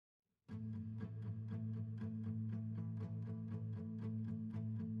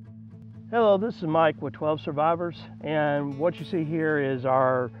Hello, this is Mike with 12 Survivors, and what you see here is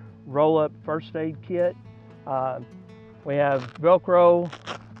our roll-up first aid kit. We have Velcro,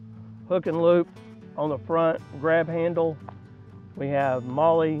 hook and loop on the front, grab handle. We have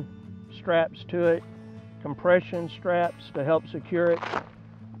MOLLE straps to it, compression straps to help secure it.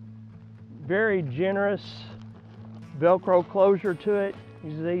 Very generous Velcro closure to it.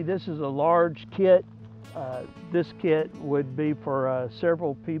 You see, this is a large kit. This kit would be for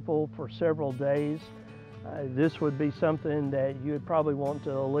several people for several days. This would be something that you would probably want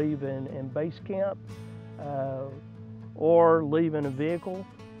to leave in base camp or leave in a vehicle.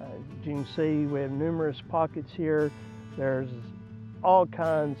 As you can see, we have numerous pockets here. There's all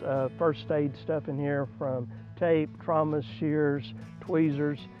kinds of first aid stuff in here, from tape, trauma shears,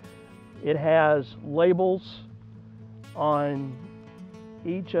 tweezers. It has labels on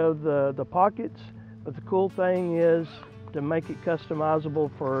each of the pockets. But the cool thing is, to make it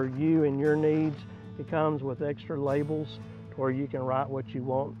customizable for you and your needs, it comes with extra labels to where you can write what you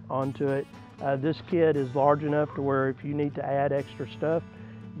want onto it. This kit is large enough to where if you need to add extra stuff,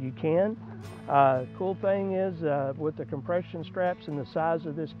 you can. Cool thing is, with the compression straps and the size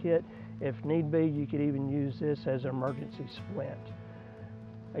of this kit, if need be, you could even use this as an emergency splint.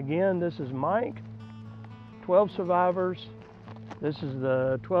 Again, this is Mike, 12 Survivors. This is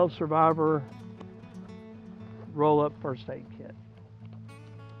the 12 Survivor roll-up first aid kit.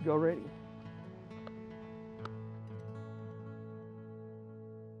 Go ready.